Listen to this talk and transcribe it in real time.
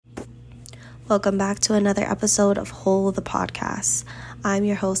Welcome back to another episode of Whole the Podcast. I'm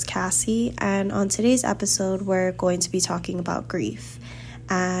your host, Cassie, and on today's episode, we're going to be talking about grief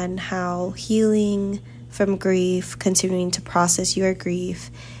and how healing from grief, continuing to process your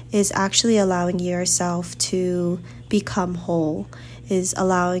grief, is actually allowing yourself to become whole, is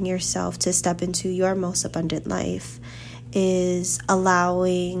allowing yourself to step into your most abundant life, is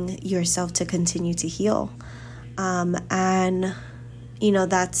allowing yourself to continue to heal. That's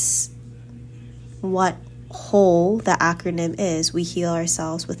what whole, the acronym, is. We heal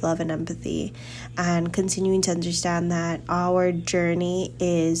ourselves with love and empathy, and continuing to understand that our journey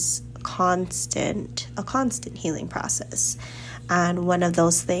is a constant healing process. And one of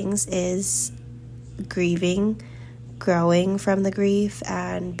those things is grieving, growing from the grief,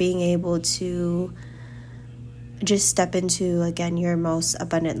 and being able to just step into, again, your most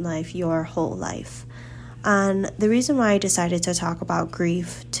abundant life, your whole life. And the reason why I decided to talk about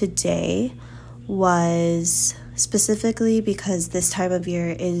grief today was specifically because this time of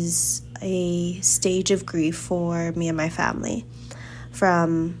year is a stage of grief for me and my family.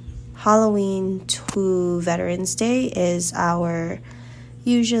 From Halloween to Veterans Day is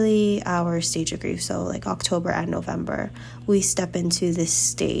usually our stage of grief. So like October and November, we step into this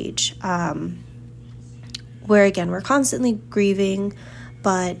stage where, again, we're constantly grieving,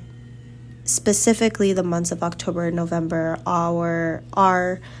 but specifically the months of October and November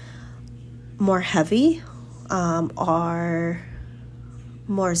are more heavy, are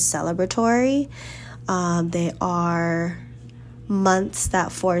more celebratory. They are months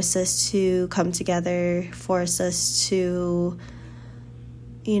that force us to come together, force us to,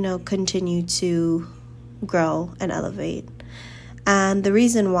 continue to grow and elevate. And the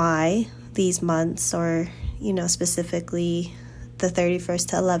reason why these months, or, specifically the 31st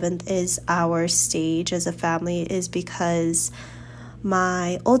to 11th is our stage as a family, is because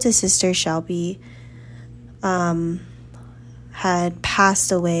my oldest sister, Shelby, had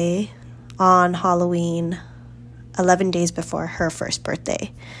passed away on Halloween 11 days before her first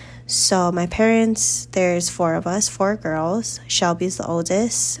birthday. So my parents, there's 4 of us, 4 girls. Shelby's the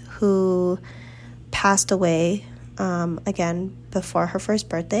oldest, who passed away, again, before her first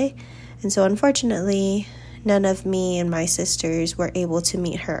birthday. And so unfortunately, none of me and my sisters were able to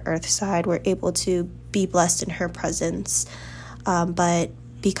meet her earth side, were able to be blessed in her presence. But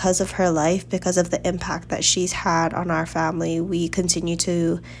because of her life, because of the impact that she's had on our family, we continue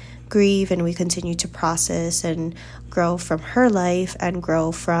to grieve and we continue to process and grow from her life and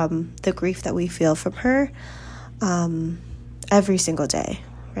grow from the grief that we feel from her every single day,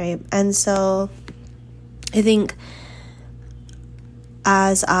 right? And so I think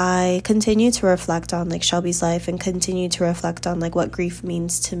as I continue to reflect on Shelby's life and continue to reflect on what grief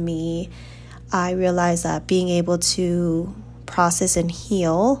means to me, I realize that being able to process and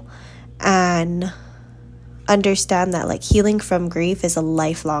heal and understand that healing from grief is a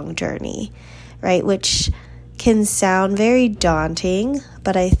lifelong journey, right? Which can sound very daunting,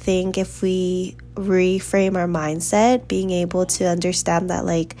 but I think if we reframe our mindset, being able to understand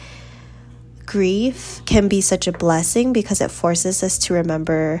that grief can be such a blessing because it forces us to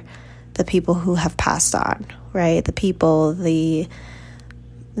remember the people who have passed on, right? The people,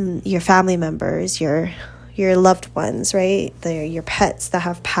 your family members, your loved ones, right? They're your pets that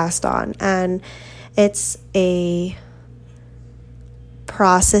have passed on. And it's a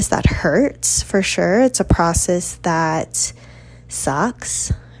process that hurts, for sure. It's a process that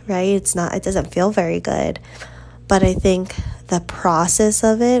sucks, right? It doesn't feel very good. But I think the process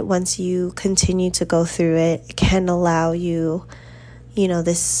of it, once you continue to go through it, can allow you,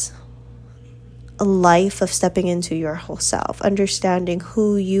 this life of stepping into your whole self, understanding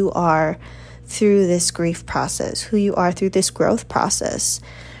who you are through this grief process, who you are through this growth process,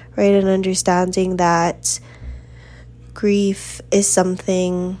 right? And understanding that grief is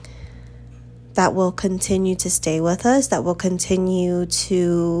something that will continue to stay with us, that will continue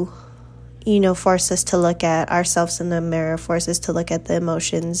to, force us to look at ourselves in the mirror, force us to look at the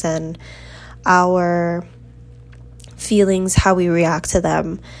emotions and our feelings, how we react to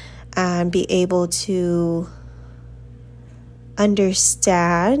them, and be able to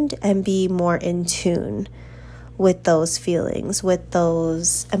understand and be more in tune with those feelings, with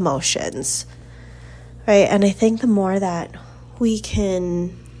those emotions, right? And I think the more that we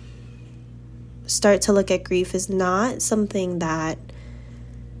can start to look at grief as not something that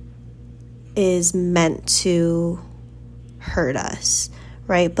is meant to hurt us,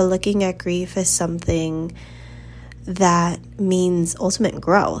 right? But looking at grief as something that means ultimate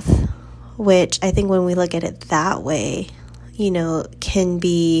growth, which I think when we look at it that way, can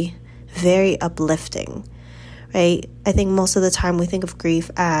be very uplifting, right? I think most of the time we think of grief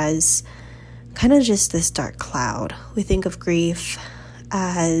as kind of just this dark cloud. We think of grief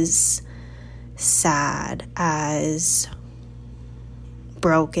as sad, as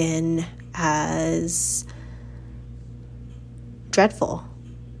broken, as dreadful,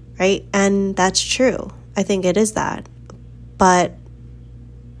 right? And that's true. I think it is that. But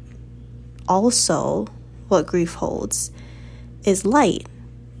also, what grief holds is light.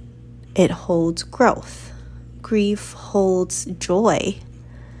 It holds growth. Grief holds joy.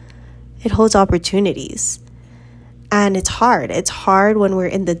 It holds opportunities. And it's hard. It's hard when we're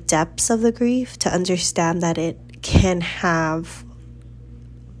in the depths of the grief to understand that it can have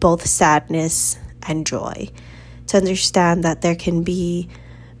both sadness and joy. To understand that there can be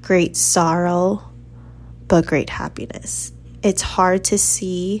great sorrow, but great happiness. It's hard to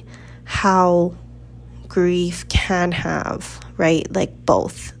see how grief can have, right? Like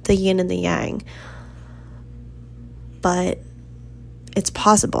both, the yin and the yang. But it's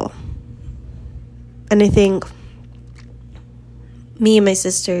possible. And I think me and my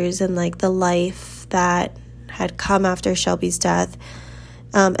sisters and like the life that had come after Shelby's death,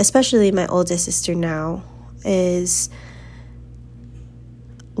 especially my oldest sister now,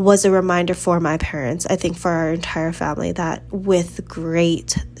 was a reminder for my parents, I think for our entire family, that with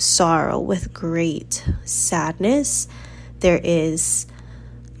great sorrow, with great sadness, there is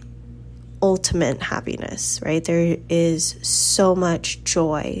ultimate happiness, right? There is so much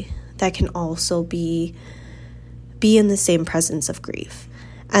joy that can also be in the same presence of grief.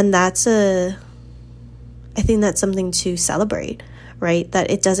 And I think that's something to celebrate, right?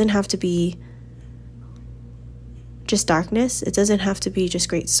 That it doesn't have to be just darkness. It doesn't have to be just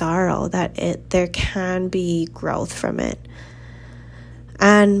great sorrow, that there can be growth from it.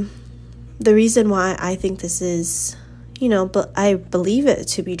 And the reason why I think this is, but I believe it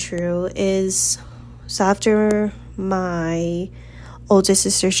to be true is, so after my oldest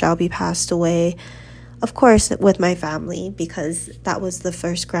sister Shelby passed away, of course with my family, because that was the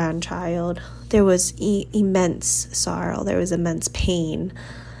first grandchild, there was immense sorrow, there was immense pain,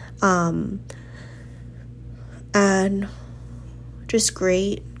 and just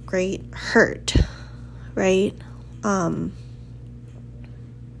great hurt, right? And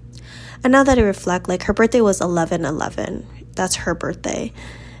now that I reflect, like her birthday was 11/11. That's her birthday.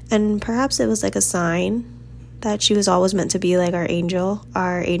 And perhaps it was like a sign that she was always meant to be like our angel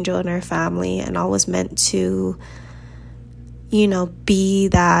in our family, and always meant to, be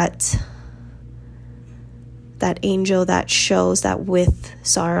that angel that shows that with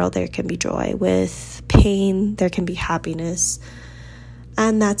sorrow there can be joy, with pain there can be happiness.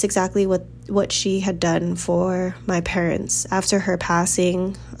 And that's exactly what she had done for my parents. After her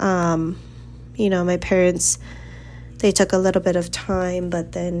passing, my parents, they took a little bit of time,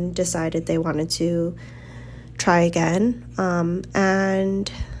 but then decided they wanted to try again.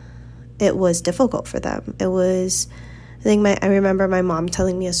 And it was difficult for them. It was, I remember my mom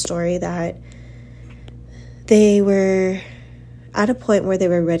telling me a story that they were at a point where they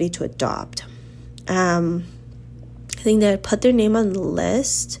were ready to adopt. I think they had put their name on the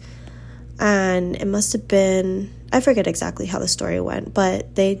list, and it must have been, I forget exactly how the story went, but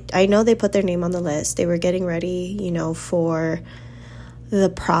I know they put their name on the list. They were getting ready, for the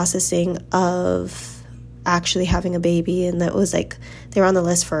processing of actually having a baby, and that was like they were on the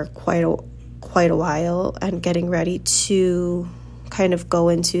list for quite a while, and getting ready to kind of go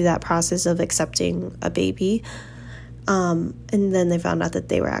into that process of accepting a baby. And then they found out that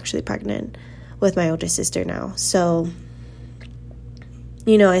they were actually pregnant with my oldest sister now. So,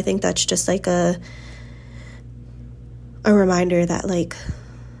 I think that's just like a reminder that like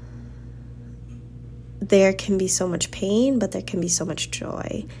there can be so much pain, but there can be so much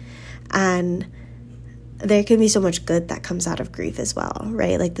joy, and there can be so much good that comes out of grief as well,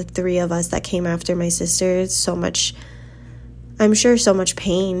 right? Like the three of us that came after my sister, I'm sure so much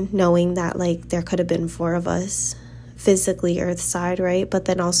pain knowing that like there could have been four of us physically earthside, right? But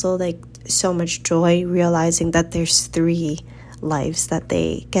then also like so much joy realizing that there's three lives that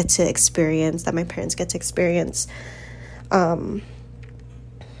they get to experience, that my parents get to experience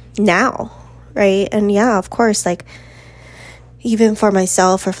now, right? And yeah, of course, like even for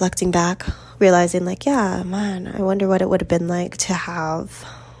myself, reflecting back, realizing like, yeah, man, I wonder what it would have been like to have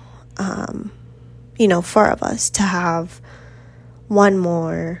four of us, to have one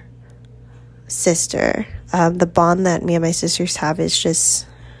more sister. The bond that me and my sisters have is just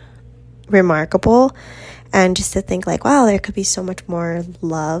remarkable. And just to think like, wow, there could be so much more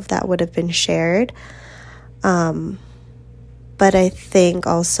love that would have been shared. But I think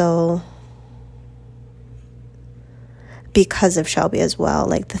also because of Shelby as well,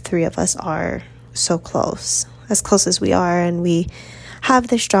 like the three of us are so close, as close as we are, and we have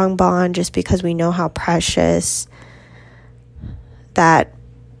this strong bond just because we know how precious that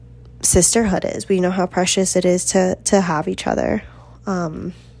sisterhood is. We know how precious it is to have each other.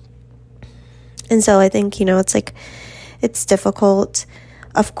 And so I think, it's like, it's difficult,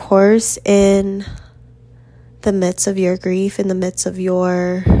 of course, in the midst of your grief, in the midst of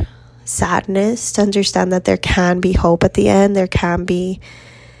your sadness, to understand that there can be hope at the end. There can be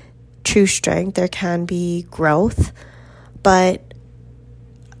true strength. There can be growth. But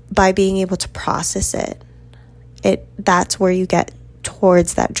by being able to process that's where you get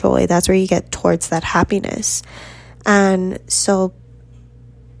towards that joy. That's where you get towards that happiness. And so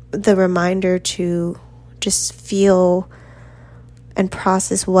the reminder to just feel and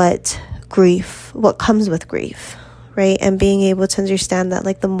process what comes with grief, right? And being able to understand that,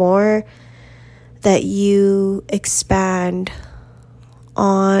 like, the more that you expand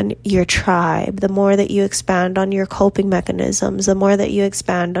on your tribe, the more that you expand on your coping mechanisms, the more that you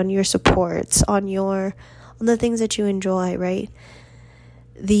expand on your supports, on the things that you enjoy, right?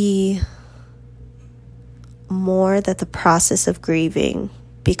 The more that the process of grieving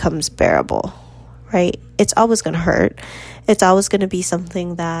becomes bearable, right? It's always going to hurt. It's always going to be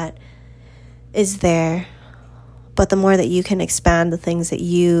something that is there. But the more that you can expand the things that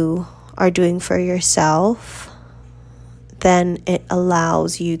you are doing for yourself, then it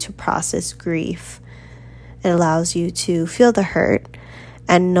allows you to process grief. It allows you to feel the hurt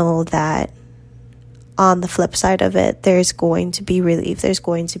and know that on the flip side of it, there's going to be relief. There's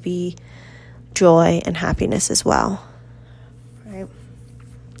going to be joy and happiness as well. Right?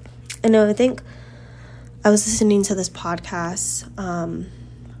 And I think I was listening to this podcast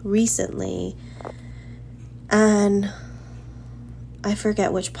recently, and I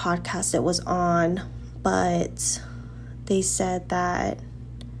forget which podcast it was on, but they said that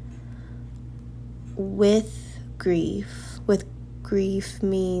with grief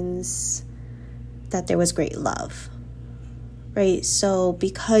means that there was great love, right? So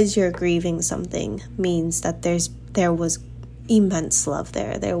because you're grieving something means that there was immense love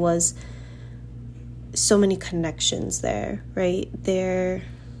there. There was so many connections there, right? There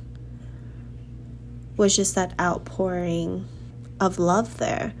was just that outpouring of love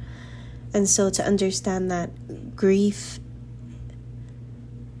there. And so to understand that grief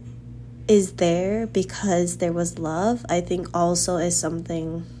is there because there was love, I think also is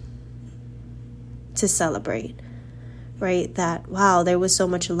something to celebrate, right? That, wow, there was so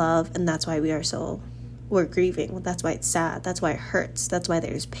much love, and that's why we're grieving. That's why it's sad. That's why it hurts. That's why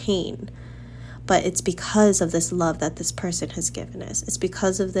there's pain. But it's because of this love that this person has given us. It's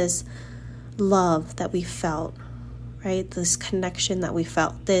because of this love that we felt, right? This connection that we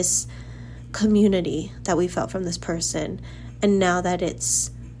felt, this community that we felt from this person. And now that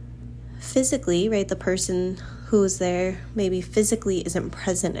it's physically, right, the person who is there maybe physically isn't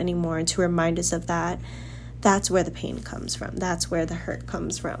present anymore, and to remind us of that, that's where the pain comes from. That's where the hurt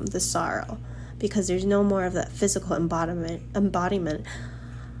comes from, the sorrow, because there's no more of that physical embodiment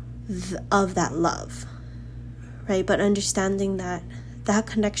of that love, right? But understanding that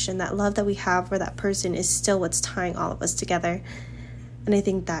connection, that love that we have for that person is still what's tying all of us together. And I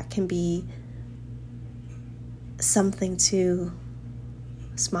think that can be something to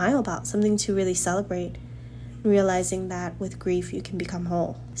smile about, something to really celebrate, realizing that with grief you can become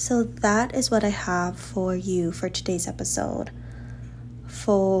whole. So that is what I have for you for today's episode.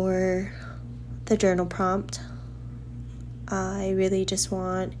 For the journal prompt, I really just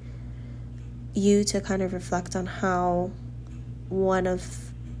want you to kind of reflect on how one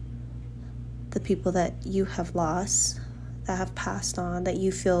of the people that you have lost, that have passed on, that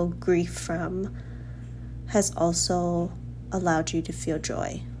you feel grief from, has also allowed you to feel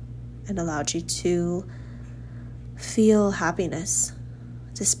joy and allowed you to feel happiness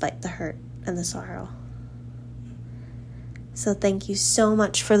despite the hurt and the sorrow. So thank you so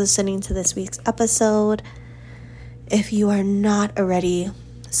much for listening to this week's episode. If you are not already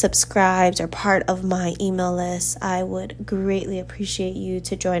subscribed or part of my email list, I would greatly appreciate you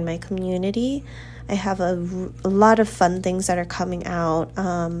to join my community. I have a lot of fun things that are coming out.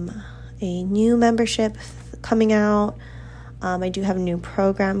 A new membership coming out. I do have a new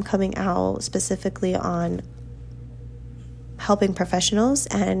program coming out specifically on helping professionals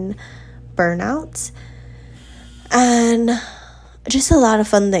and burnout, and just a lot of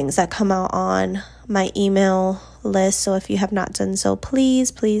fun things that come out on my email list. So if you have not done so,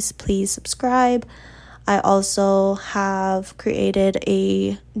 please subscribe. I also have created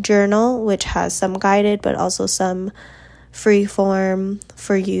a journal which has some guided but also some free form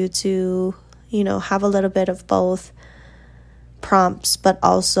for you to, have a little bit of both prompts but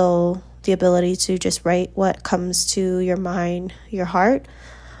also the ability to just write what comes to your mind, your heart.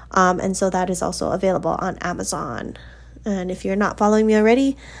 And so that is also available on Amazon. And if you're not following me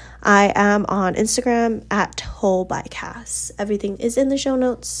already, I am on Instagram at Whole by Cass. Everything is in the show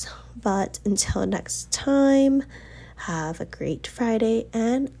notes. But until next time, have a great Friday,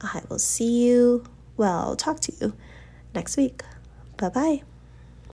 and I will see you, talk to you next week. Bye-bye.